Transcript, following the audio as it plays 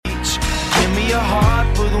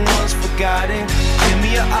heart for the ones forgotten. Give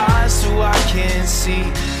me your eyes so I can see.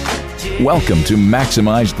 Welcome to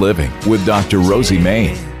Maximized Living with Dr. Rosie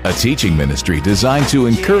Main, a teaching ministry designed to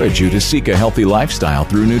encourage you to seek a healthy lifestyle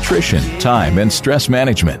through nutrition, time, and stress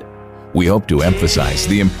management. We hope to emphasize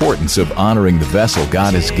the importance of honoring the vessel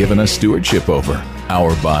God has given us stewardship over,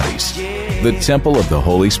 our bodies, the temple of the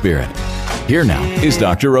Holy Spirit. Here now is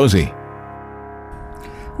Dr. Rosie.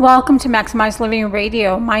 Welcome to Maximized Living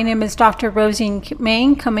Radio. My name is Dr. Rosie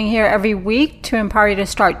Main, coming here every week to empower you to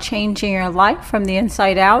start changing your life from the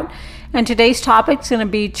inside out. And today's topic is going to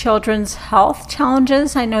be children's health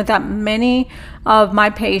challenges. I know that many of my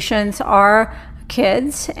patients are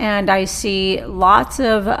kids, and I see lots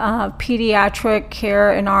of pediatric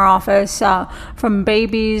care in our office from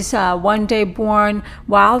babies one day born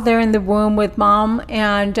while they're in the womb with mom,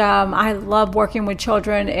 and I love working with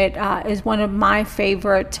children. It is one of my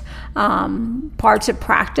favorite parts of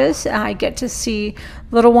practice. I get to see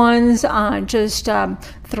little ones just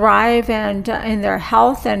thrive and in their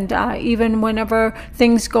health, and even whenever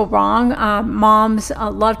things go wrong, moms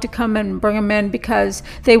love to come and bring them in because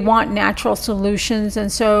they want natural solutions.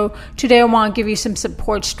 And so today I want to give you some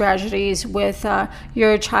support strategies with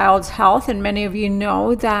your child's health. And many of you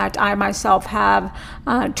know that I myself have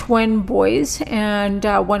twin boys, and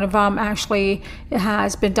one of them actually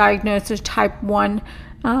has been diagnosed with type 1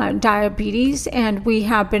 diabetes, and we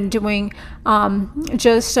have been doing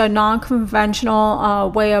just a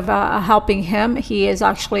non-conventional way of helping him. He is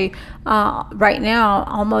actually right now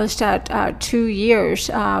almost at 2 years,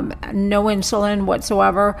 no insulin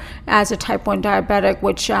whatsoever as a type 1 diabetic,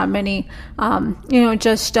 which many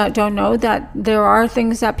just don't know that there are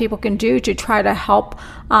things that people can do to try to help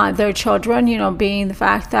their children, being the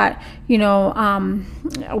fact that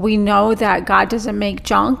we know that God doesn't make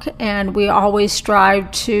junk, and we always strive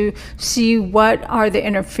to see what are the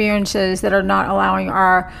interferences that are not allowing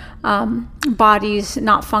our bodies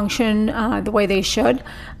not function the way they should.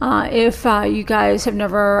 If you guys have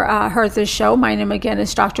never heard this show, my name again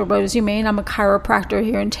is Dr. Rosie Main. I'm a chiropractor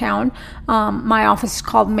here in town. My office is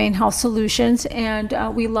called Main Health Solutions, and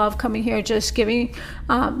we love coming here just giving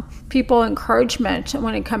people encouragement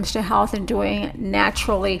when it comes to health and doing it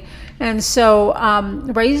naturally. And so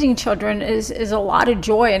raising children is a lot of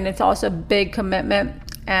joy, and it's also a big commitment,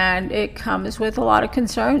 and it comes with a lot of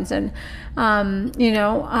concerns. And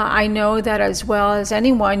I know that as well as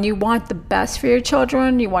anyone, you want the best for your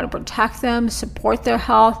children. You want to protect them, support their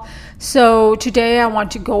health. So today I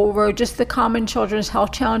want to go over just the common children's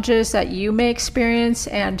health challenges that you may experience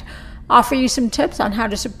and offer you some tips on how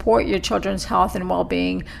to support your children's health and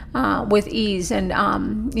well-being with ease. And,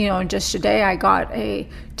 just today I got a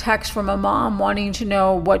text from a mom wanting to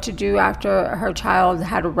know what to do after her child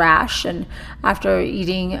had a rash and after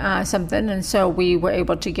eating something. And so we were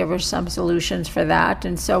able to give her some solutions for that.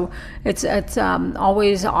 And so it's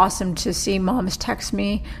always awesome to see moms text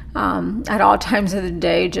me at all times of the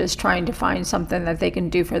day, just trying to find something that they can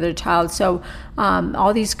do for their child. So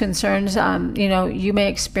all these concerns, you may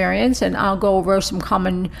experience, and I'll go over some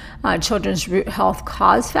common children's root health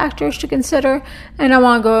cause factors to consider. And I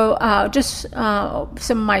want to go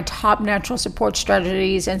some of my top natural support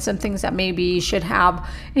strategies and some things that maybe you should have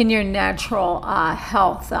in your natural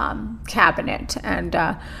health cabinet. And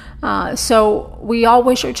so we all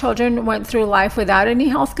wish our children went through life without any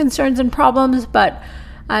health concerns and problems, but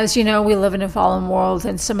as you know, we live in a fallen world,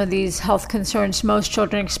 and some of these health concerns most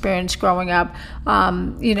children experience growing up.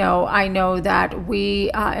 I know that we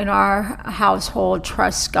in our household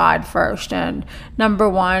trust God first. And the number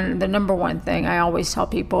one thing I always tell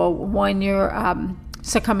people when you're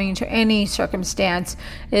succumbing to any circumstance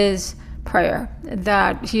is prayer,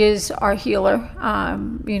 that He is our healer.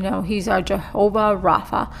 He's our Jehovah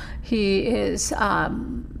Rapha. He is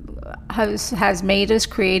has made us,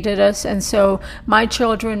 created us. And so my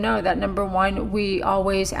children know that, number one, we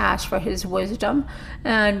always ask for His wisdom,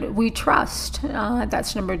 and we trust.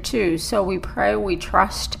 That's number two. So we pray, we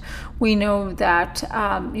trust. We know that,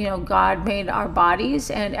 God made our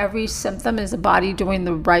bodies, and every symptom is the body doing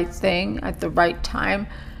the right thing at the right time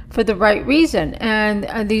for the right reason.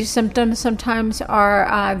 And these symptoms sometimes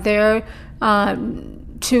are there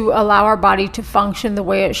to allow our body to function the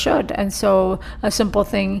way it should. And so a simple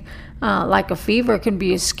thing like a fever can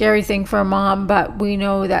be a scary thing for a mom, but we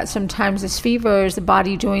know that sometimes this fever is the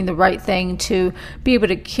body doing the right thing to be able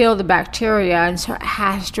to kill the bacteria, and so it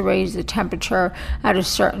has to raise the temperature at a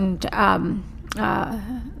certain time.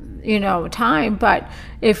 But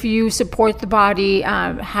if you support the body,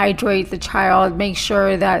 hydrate the child, make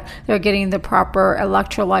sure that they're getting the proper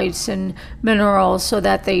electrolytes and minerals so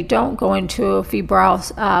that they don't go into a febrile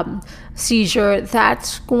seizure,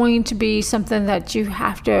 that's going to be something that you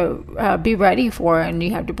have to be ready for, and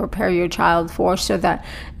you have to prepare your child for, so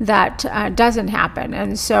that doesn't happen.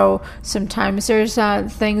 And so sometimes there's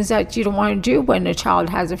things that you don't want to do when a child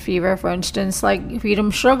has a fever, for instance, like feed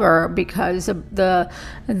them sugar, because the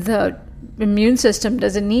immune system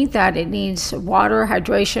doesn't need that. It needs water,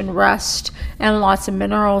 hydration, rest, and lots of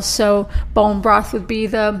minerals. So bone broth would be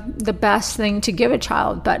the best thing to give a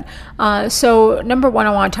child. But so number one,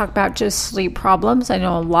 I want to talk about just sleep problems. I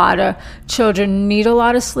know a lot of children need a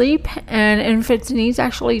lot of sleep, and infants needs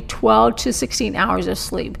actually 12 to 16 hours of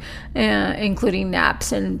sleep, including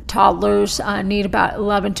naps. And toddlers need about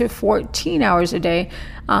 11 to 14 hours a day,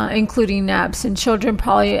 including naps. And children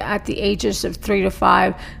probably at the ages of 3 to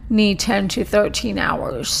 5 need 10 to 13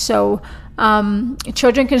 hours. So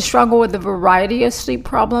children can struggle with a variety of sleep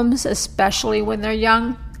problems, especially when they're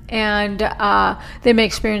young. And they may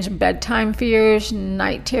experience bedtime fears,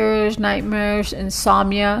 night terrors, nightmares,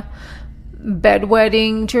 insomnia,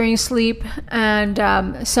 bedwetting during sleep,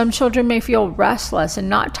 and some children may feel restless and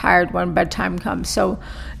not tired when bedtime comes. So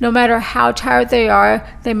no matter how tired they are,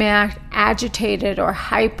 they may act agitated or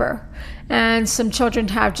hyper. And some children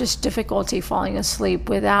have just difficulty falling asleep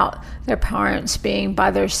without their parents being by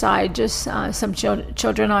their side. Just some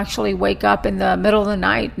children actually wake up in the middle of the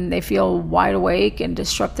night and they feel wide awake and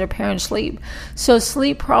disrupt their parents' sleep. So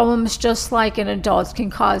sleep problems, just like in adults, can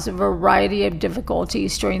cause a variety of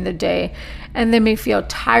difficulties during the day. And they may feel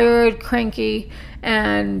tired, cranky,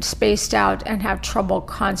 and spaced out, and have trouble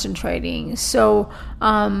concentrating. So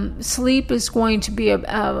sleep is going to be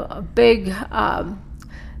a big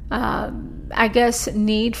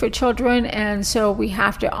need for children, and so we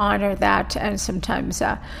have to honor that, and sometimes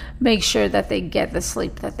make sure that they get the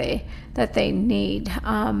sleep that they need.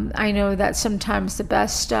 I know that sometimes the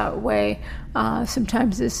best way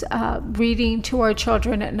sometimes is reading to our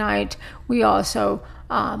children at night. We also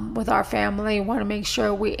with our family want to make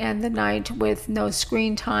sure we end the night with no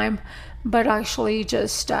screen time, but actually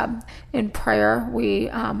just in prayer. We,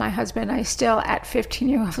 my husband and I, still at 15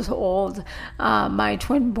 years old, my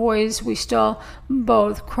twin boys, we still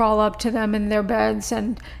both crawl up to them in their beds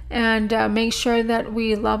and make sure that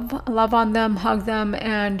we love on them, hug them,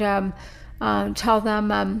 and tell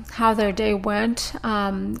them how their day went,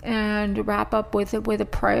 and wrap up with a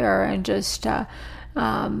prayer, and just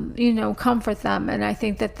comfort them. And I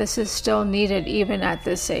think that this is still needed even at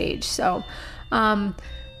this age. So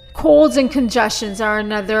colds and congestions are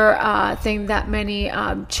another thing that many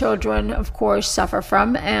children, of course, suffer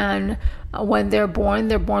from. And when they're born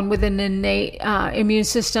with an innate immune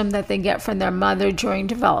system that they get from their mother during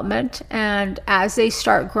development. And as they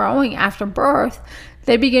start growing after birth,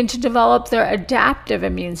 they begin to develop their adaptive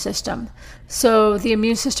immune system. So the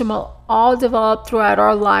immune system will all develop throughout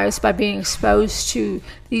our lives by being exposed to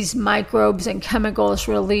these microbes and chemicals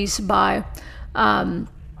released by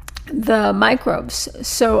the microbes.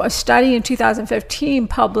 So a study in 2015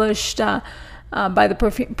 published by the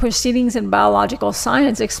Proceedings in Biological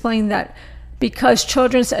Science explained that because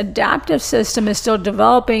children's adaptive system is still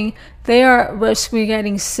developing, they are at risk of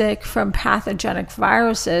getting sick from pathogenic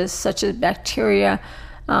viruses such as bacteria,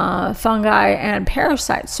 fungi, and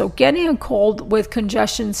parasites. So getting a cold with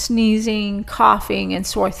congestion, sneezing, coughing, and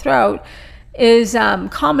sore throat is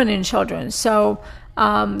common in children. So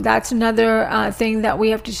that's another thing that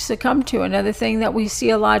we have to succumb to. Another thing that we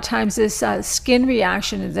see a lot of times is skin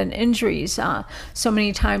reactions and injuries. So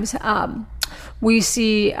many times we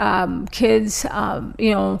see kids,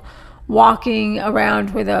 walking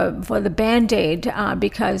around with a Band-Aid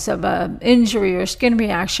because of an injury or skin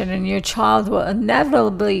reaction, and your child will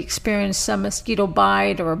inevitably experience some mosquito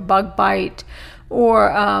bite or a bug bite, or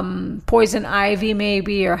poison ivy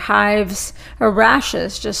maybe, or hives, or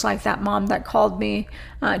rashes, just like that mom that called me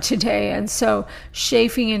today. And so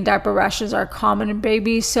chafing and diaper rashes are common in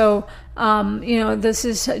babies. So this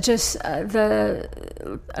is just the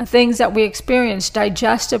things that we experience.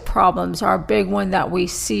 Digestive problems are a big one that we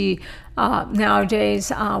see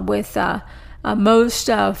nowadays with most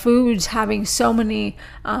foods having so many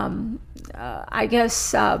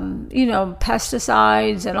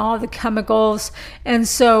pesticides and all the chemicals. And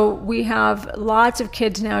so we have lots of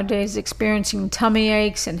kids nowadays experiencing tummy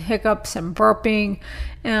aches and hiccups and burping.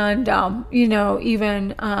 And,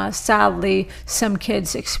 even sadly, some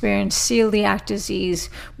kids experience celiac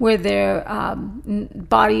disease, where their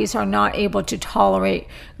bodies are not able to tolerate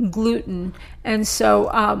gluten. And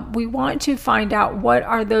so we want to find out what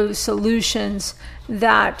are those solutions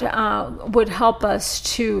that would help us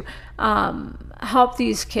to help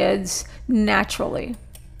these kids naturally.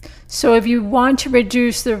 So if you want to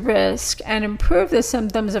reduce the risk and improve the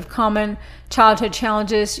symptoms of common childhood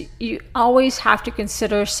challenges, you always have to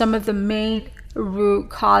consider some of the main root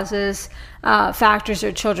causes, factors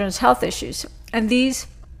of children's health issues. And these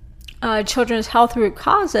children's health root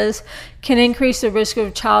causes can increase the risk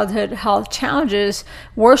of childhood health challenges,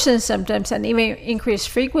 worsen symptoms, and even increase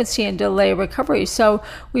frequency and delay recovery. So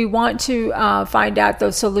we want to find out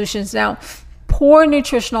those solutions. Now, poor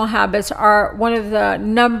nutritional habits are one of the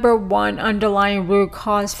number one underlying root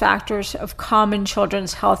cause factors of common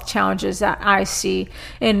children's health challenges that I see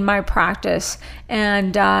in my practice.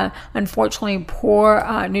 And unfortunately,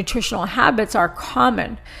 poor nutritional habits are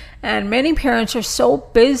common. And many parents are so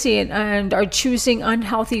busy and are choosing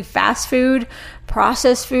unhealthy fast food,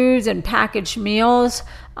 processed foods, and packaged meals.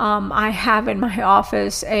 I have in my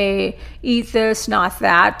office a eat this, not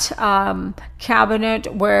that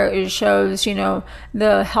cabinet where it shows,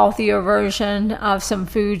 the healthier version of some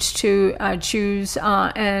foods to choose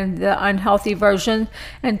and the unhealthy version.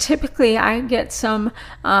 And typically I get some,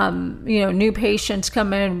 new patients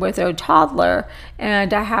come in with a toddler,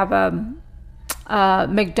 and I have a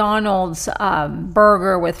McDonald's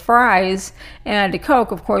burger with fries and a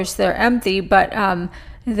Coke. Of course, they're empty, but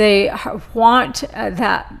they want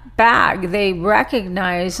that bag. They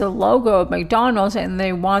recognize the logo of McDonald's and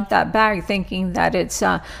they want that bag, thinking that it's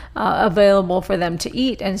available for them to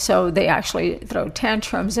eat. And so they actually throw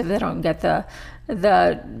tantrums if they don't get the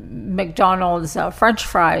McDonald's French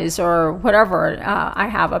fries or whatever I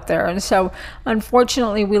have up there. And so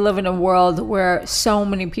unfortunately, we live in a world where so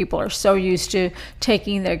many people are so used to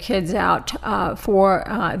taking their kids out for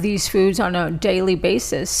these foods on a daily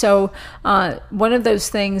basis. So one of those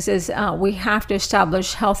things is we have to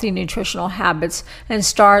establish healthy nutritional habits and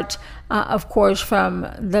start of course, from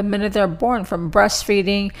the minute they're born, from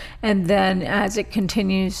breastfeeding, and then as a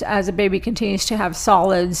baby continues to have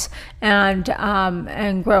solids and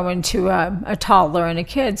grow into a toddler and a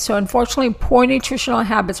kid. So unfortunately, poor nutritional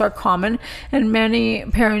habits are common, and many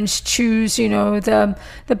parents choose, the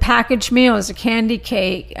packaged meals, the candy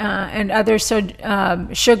cake, and other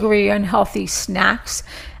sugary, unhealthy snacks.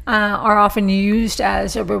 Are often used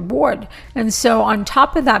as a reward. And so on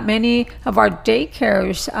top of that, many of our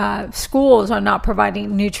daycares, schools are not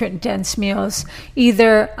providing nutrient-dense meals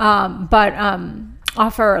either, but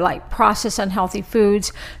offer like processed unhealthy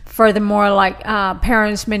foods. Furthermore,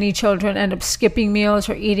 parents, many children end up skipping meals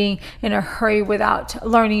or eating in a hurry without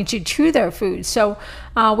learning to chew their food. So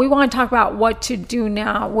we want to talk about what to do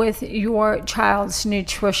now with your child's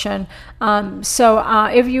nutrition. So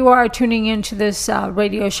if you are tuning into this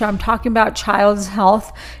radio show, I'm talking about child's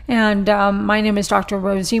health. And my name is Dr.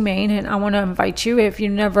 Rosie Main, and I want to invite you, if you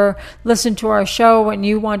never listened to our show and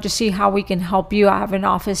you want to see how we can help you, I have an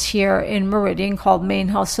office here in Meridian called Main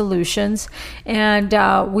Health Solutions. And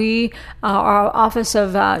we are an office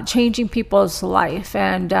of changing people's life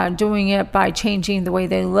and doing it by changing the way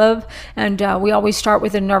they live. And we always start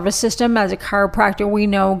with the nervous system. As a chiropractor, we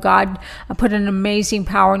know God put an amazing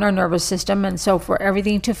power in our nervous system. And so for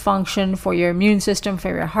everything to function, for your immune system, for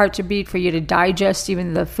your heart to beat, for you to digest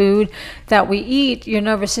even the food that we eat, your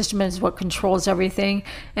nervous system is what controls everything.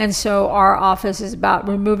 And so our office is about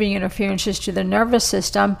removing interferences to the nervous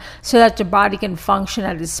system so that the body can function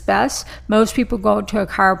at its best. Most people go to a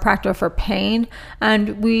chiropractor for pain,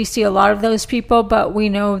 and we see a lot of those people, but we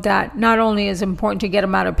know that not only is it important to get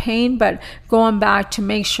them out of pain, but going back to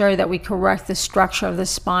make sure that we correct the structure of the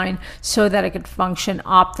spine so that it could function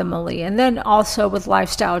optimally. And then also with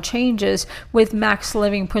lifestyle changes, with Max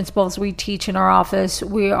Living principles we teach in our office,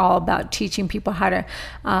 we're all about teaching people how to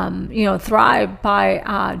thrive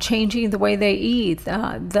by changing the way they eat,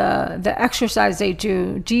 the exercise they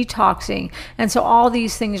do, detoxing. And so all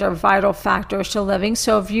these things are vital factors to living.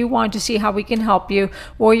 So if you want to see how we can help you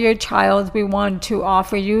or your child, we want to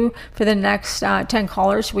offer you, for the next 10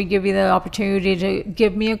 callers, we give you the opportunity to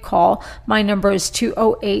give me a call. My number is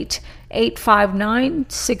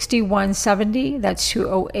 208-859-6170. That's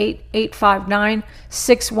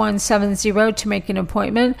 208-859-6170 to make an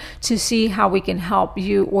appointment to see how we can help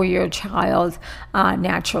you or your child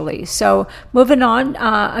naturally. So moving on,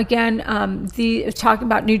 talking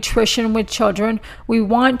about nutrition with children, we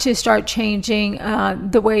want to start changing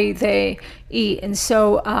the way they eat. And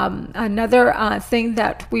so another thing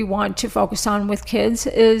that we want to focus on with kids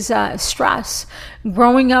is stress.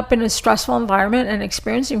 Growing up in a stressful environment and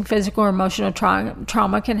experiencing physical or emotional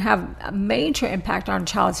trauma can have a major impact on a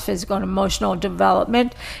child's physical and emotional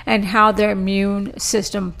development and how their immune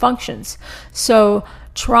system functions. So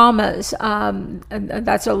traumas,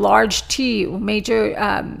 that's a large T, major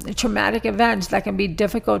traumatic events that can be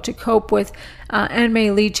difficult to cope with and may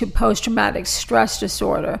lead to post-traumatic stress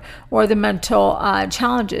disorder or the mental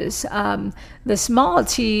challenges. The small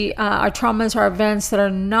t are traumas or events that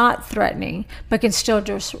are not threatening, but can still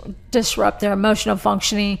disrupt their emotional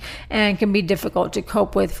functioning and can be difficult to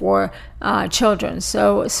cope with for children.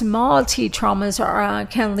 So small t traumas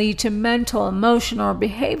can lead to mental, emotional, or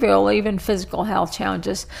behavioral, even physical health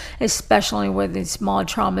challenges, especially when these small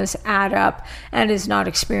traumas add up and is not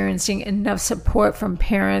experiencing enough support from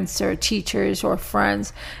parents or teachers or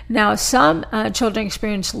friends. Now, some children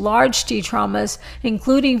experience large T traumas,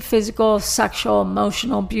 including physical, sexual,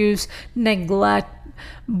 emotional abuse, neglect,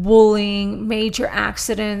 bullying, major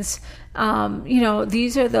accidents.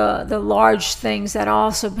 These are the large things that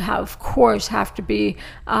also of course have to be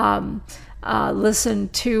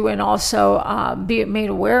listened to and also be made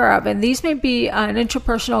aware of. And these may be an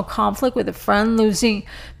interpersonal conflict with a friend, losing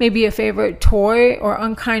maybe a favorite toy, or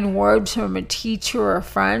unkind words from a teacher or a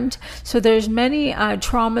friend. So there's many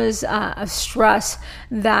traumas of stress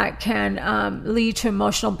that can lead to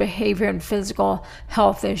emotional behavior and physical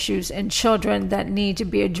health issues in children that need to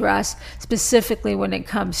be addressed, specifically when it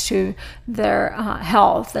comes to their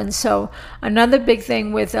health. And so another big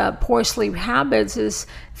thing with poor sleep habits is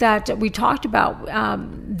that we talked about.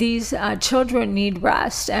 These children need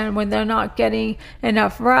rest, and when they're not getting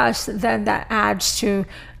enough rest, then that adds to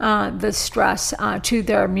the stress to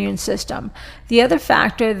their immune system. The other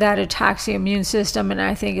factor that attacks the immune system, and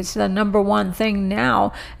I think it's the number one thing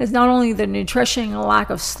now, is not only the nutrition and lack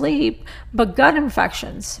of sleep, but gut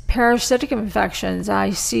infections, parasitic infections.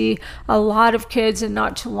 I see a lot of kids, and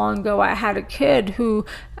not too long ago I had a kid who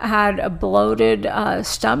had a bloated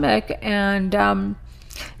stomach, and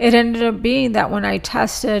it ended up being that when I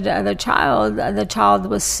tested the child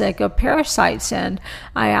was sick of parasites. And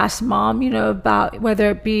I asked mom, about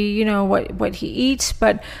whether it be, what he eats.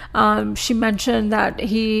 But she mentioned that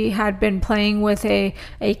he had been playing with a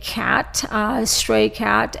cat, a stray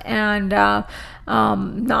cat, and I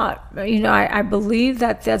believe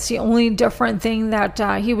that that's the only different thing that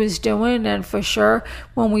he was doing. And for sure,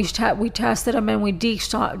 when we tested him and we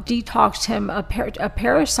detoxed him of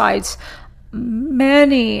parasites,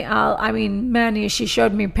 many, she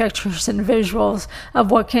showed me pictures and visuals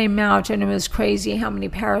of what came out, and it was crazy how many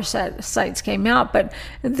parasites came out. But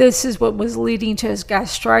this is what was leading to his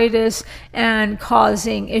gastritis and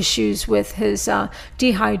causing issues with his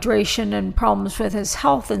dehydration and problems with his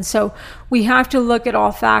health. And so we have to look at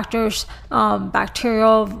all factors,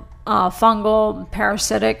 bacterial, fungal,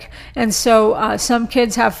 parasitic. And so some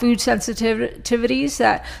kids have food sensitivities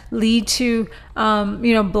that lead to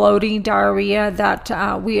bloating, diarrhea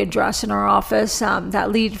that we address in our office,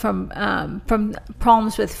 that lead from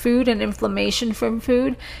problems with food and inflammation from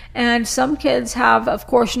food. And some kids have, of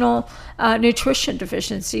course, nutrition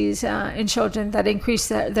deficiencies in children that increase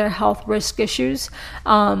their health risk issues,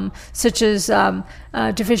 such as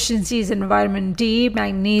deficiencies in vitamin D,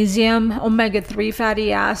 magnesium, omega-3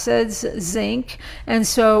 fatty acids, zinc. And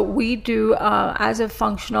so we do, as a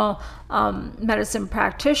functional medicine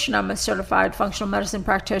practitioner, I'm a certified functional medicine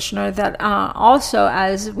practitioner, that also,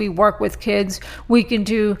 as we work with kids, we can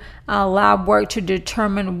do lab work to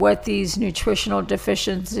determine what these nutritional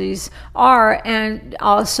deficiencies are, and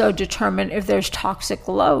also determine if there's toxic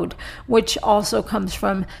load, which also comes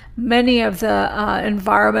from many of the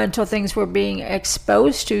environmental things we're being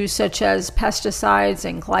exposed to, such as pesticides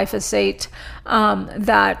and glyphosate,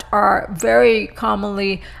 that are very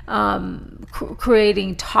commonly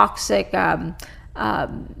creating toxic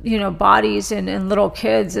bodies in little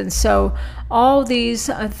kids. And so all these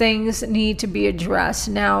things need to be addressed.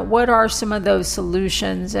 Now, what are some of those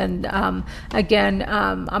solutions? And again,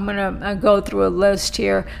 I'm going to go through a list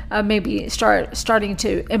here, maybe starting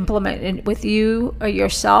to implement it with you or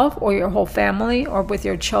yourself or your whole family or with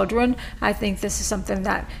your children. I think this is something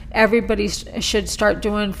that everybody should start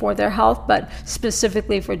doing for their health, but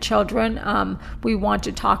specifically for children, we want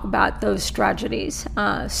to talk about those strategies.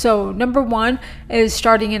 So number one is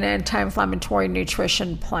starting an anti-inflammatory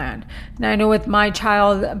nutrition plan. Now, I know with my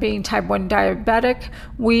child being type 1 diabetic,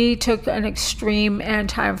 we took an extreme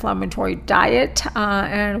anti-inflammatory diet,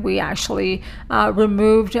 and we actually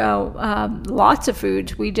removed lots of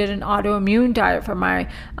foods. We did an autoimmune diet for my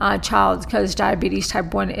child, because diabetes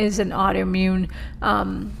type 1 is an autoimmune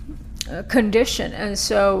condition, and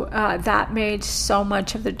so that made so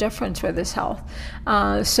much of the difference with his health.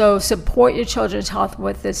 So support your children's health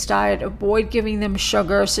with this diet. Avoid giving them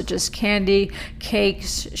sugar, such as candy,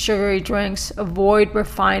 cakes, sugary drinks. Avoid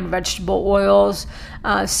refined vegetable oils,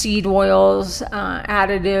 seed oils,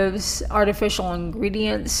 additives, artificial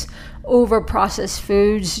ingredients. over processed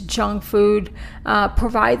foods, junk food.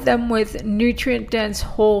 Provide them with nutrient-dense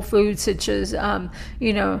whole foods such as,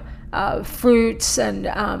 fruits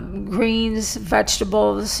and greens,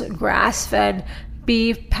 vegetables, grass-fed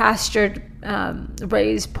beef, pastured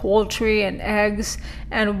raised poultry and eggs,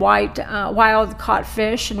 and wild caught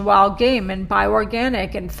fish and wild game, and buy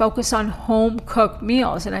organic and focus on home cooked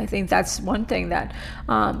meals. And I think that's one thing that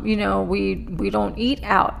we don't eat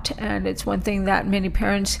out, and it's one thing that many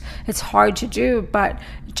parents, it's hard to do, but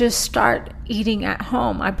just start eating at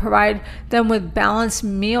home. I provide them with balanced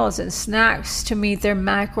meals and snacks to meet their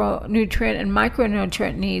macronutrient and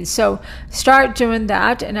micronutrient needs. So start doing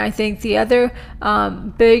that. And I think the other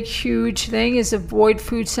big, huge thing is avoid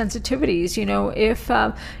food sensitivities. If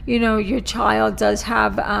your child does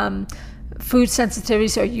have food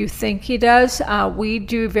sensitivities, or you think he does, we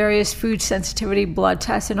do various food sensitivity blood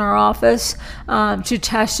tests in our office to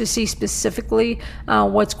test to see specifically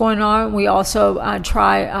what's going on. We also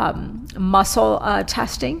try muscle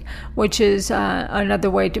testing, which is another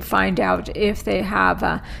way to find out if they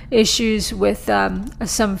have issues with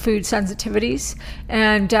some food sensitivities.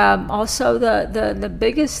 And also the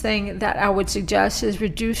biggest thing that I would suggest is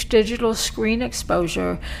reduce digital screen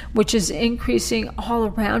exposure, which is increasing all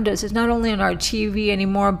around us. It's not only on our TV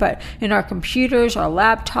anymore, but in our computers, our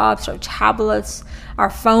laptops, our tablets, our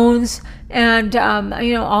phones. And,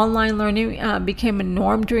 online learning became a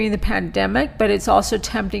norm during the pandemic, but it's also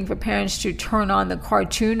tempting for parents to turn on the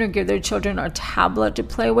cartoon or give their children a tablet to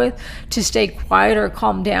play with to stay quiet or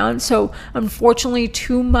calm down. So unfortunately,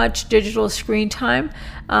 too much digital screen time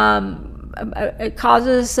it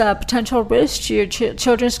causes potential risk to your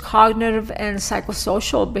children's cognitive and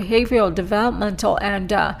psychosocial, behavioral, developmental,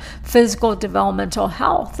 and physical developmental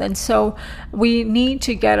health. And so we need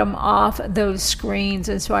to get them off those screens.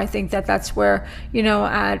 And so I think that that's where,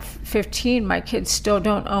 at 15, my kids still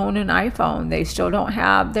don't own an iPhone. They still don't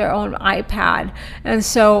have their own iPad. And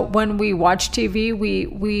so when we watch TV,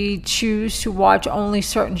 we choose to watch only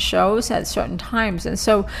certain shows at certain times. And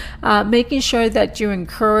so making sure that you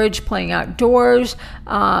encourage playing outdoors,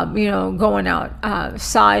 going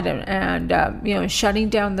outside and shutting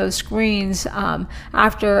down those screens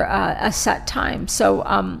after a set time. So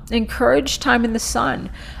encourage time in the sun.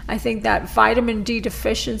 I think that vitamin D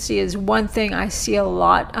deficiency is one thing I see a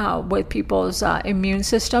lot with people's immune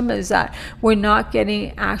system, is that we're not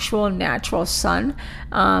getting actual natural sun.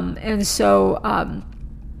 And so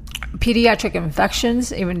pediatric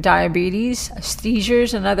infections, even diabetes,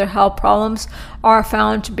 seizures, and other health problems are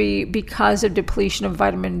found to be because of depletion of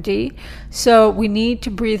vitamin D. So we need to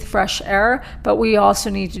breathe fresh air, but we also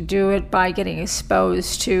need to do it by getting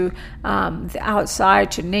exposed to the outside,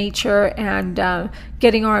 to nature, and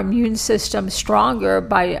getting our immune system stronger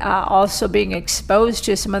by also being exposed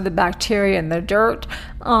to some of the bacteria in the dirt,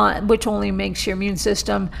 which only makes your immune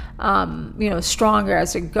system stronger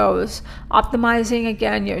as it goes. Optimizing,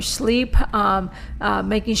 again, your sleep,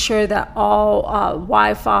 making sure that all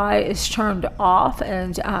Wi-Fi is turned off,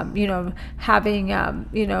 and having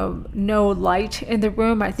no light in the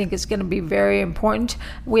room, I think is going to be very important.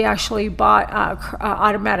 We actually bought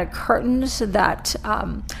automatic curtains that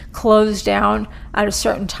close down at a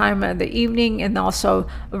certain time of the evening, and also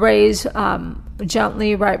raise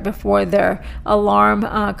gently right before their alarm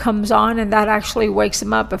comes on, and that actually wakes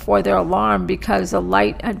them up before their alarm because the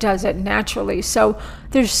light does it naturally. So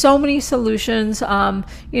there's so many solutions. Water,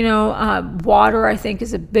 I think,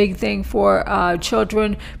 is a big thing for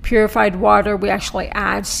children. Purified water, we actually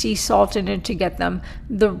add sea salt in it to get them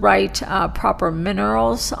the right proper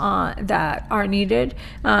minerals that are needed,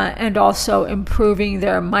 and also improving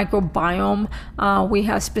their microbiome. We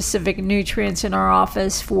have specific nutrients in our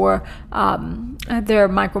office for their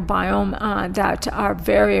microbiome that are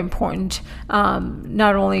very important,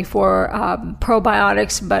 not only for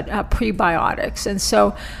probiotics but prebiotics. And so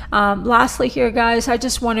lastly here, guys, I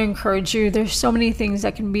just want to encourage you. There's so many things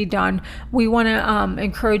that can be done. We want to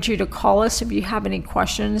encourage you to call us if you have any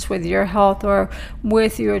questions with your health or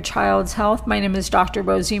with your child's health. My name is Dr.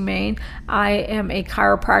 Rosie Main. I am a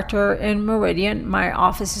chiropractor in Meridian. My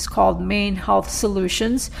office is called Main Health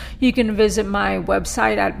Solutions. You can visit my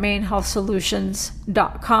website at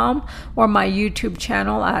mainhealthsolutions.com or my YouTube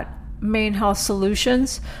channel at Main Health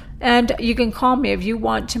Solutions. And you can call me if you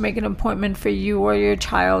want to make an appointment for you or your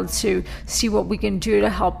child to see what we can do to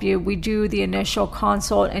help you. We do the initial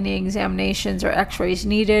consult, any examinations or x-rays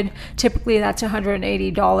needed. Typically that's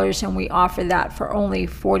 $180, and we offer that for only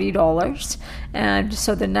 $40. And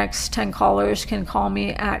so the next 10 callers can call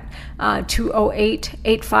me at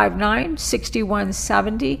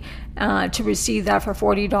 208-859-6170. to receive that for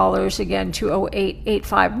 $40. Again,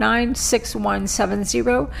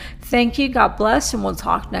 208-859-6170. Thank you. God bless, and we'll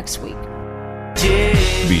talk next week.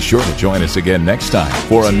 Be sure to join us again next time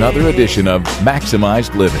for another edition of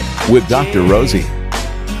Maximized Living with Dr. Rosie.